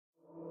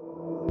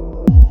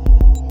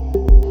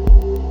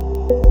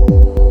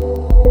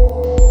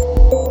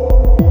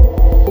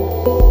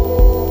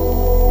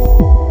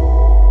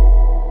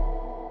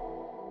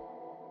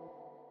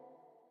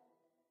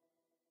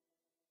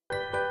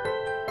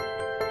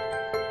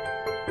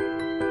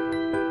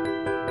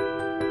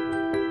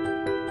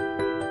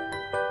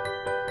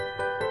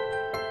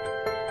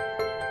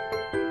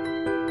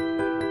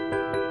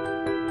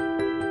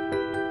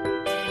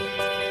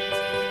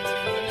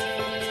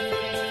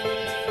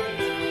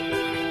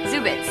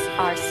Zubits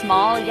are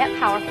small yet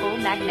powerful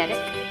magnetic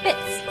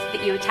bits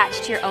that you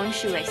attach to your own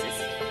shoelaces,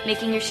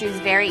 making your shoes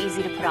very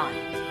easy to put on.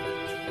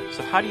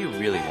 So how do you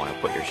really want to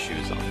put your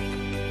shoes on?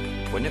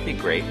 Wouldn't it be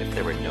great if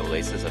there were no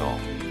laces at all?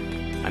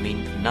 I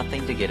mean,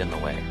 nothing to get in the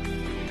way.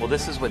 Well,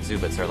 this is what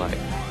Zubits are like.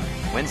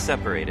 When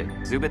separated,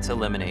 Zubits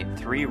eliminate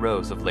 3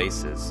 rows of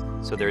laces,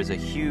 so there is a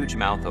huge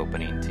mouth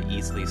opening to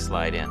easily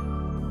slide in.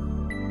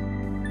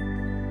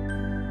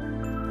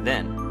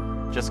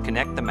 Then, just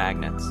connect the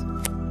magnets,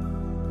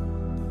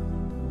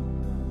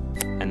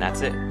 and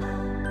that's it.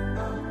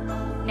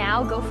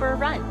 Now go for a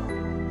run.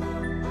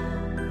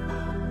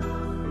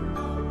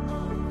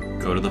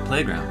 Go to the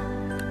playground.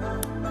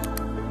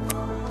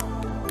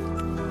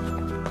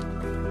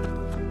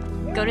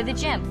 Go to the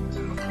gym.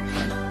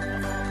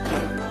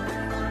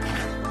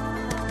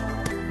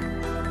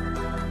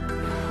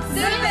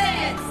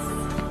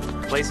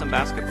 Zubits! Play some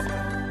basketball.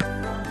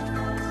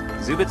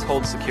 Zubits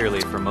hold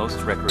securely for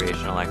most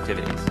recreational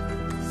activities.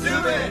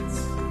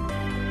 Zubits!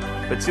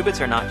 But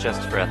Zubits are not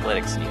just for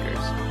athletic sneakers.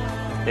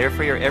 They're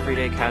for your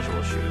everyday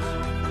casual shoes.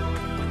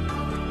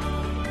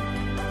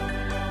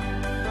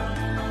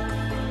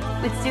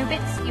 With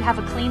Zubits, you have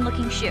a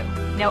clean-looking shoe.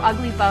 No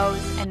ugly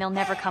bows, and they'll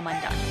never come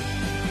undone.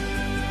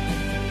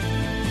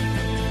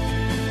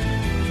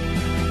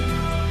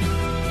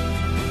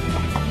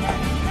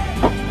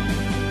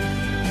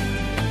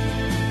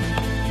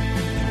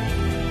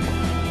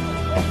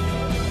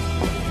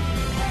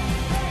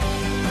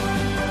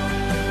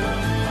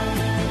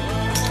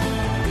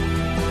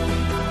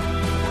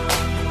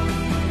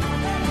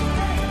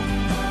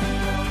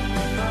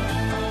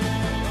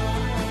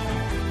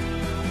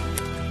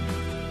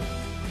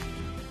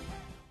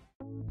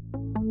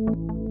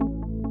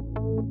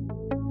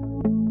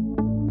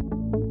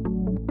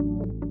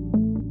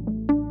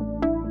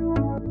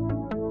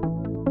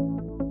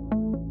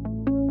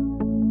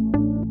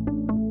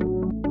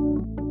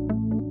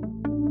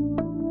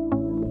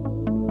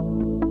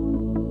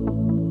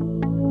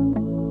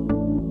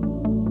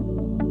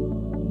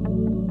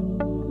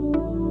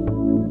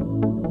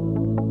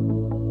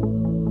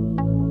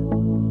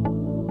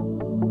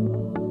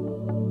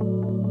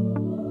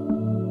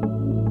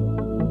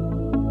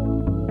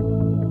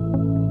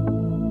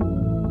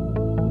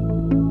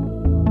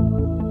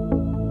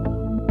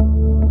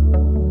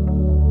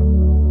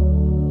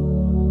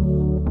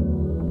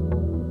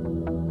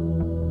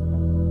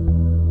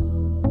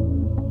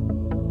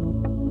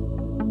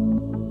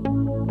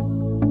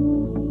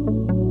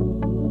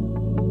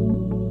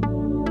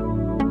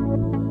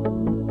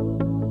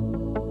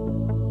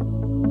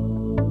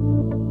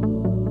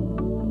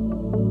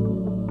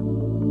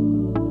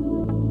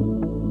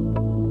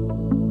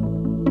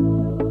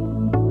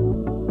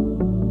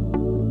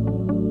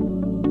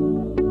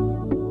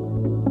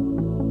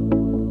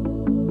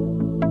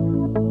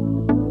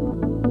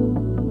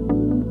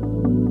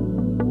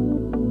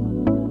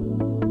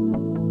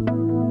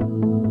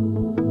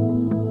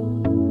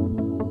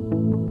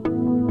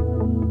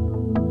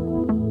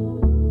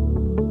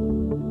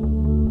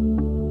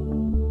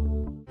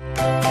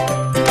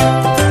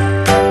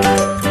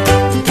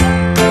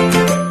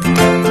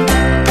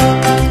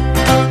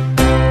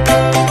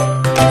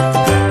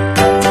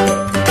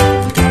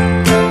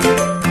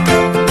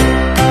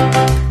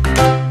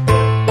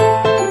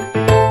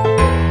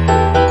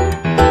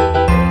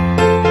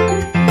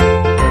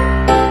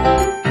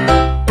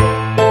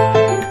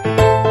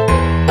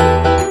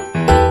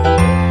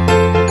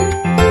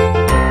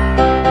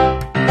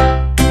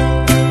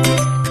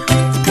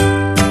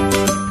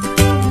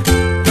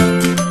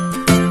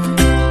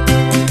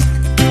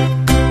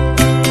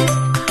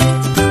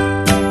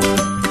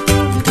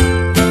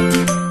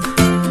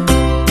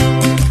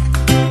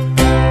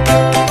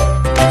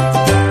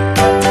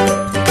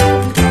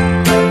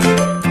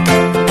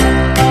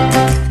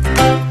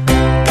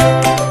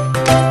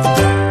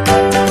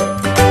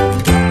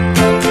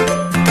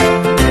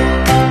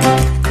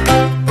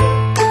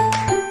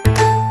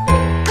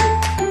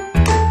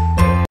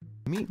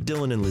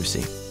 Dylan and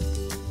Lucy.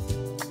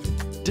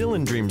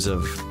 Dylan dreams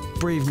of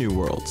brave new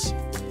worlds.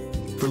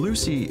 For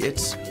Lucy,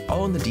 it's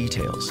all in the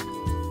details.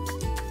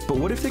 But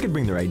what if they could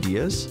bring their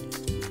ideas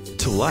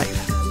to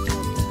life?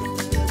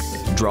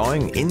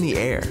 Drawing in the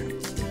air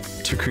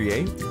to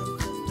create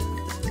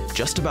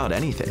just about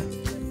anything.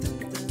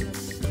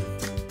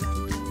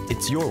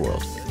 It's your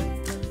world.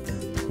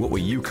 What will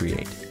you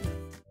create?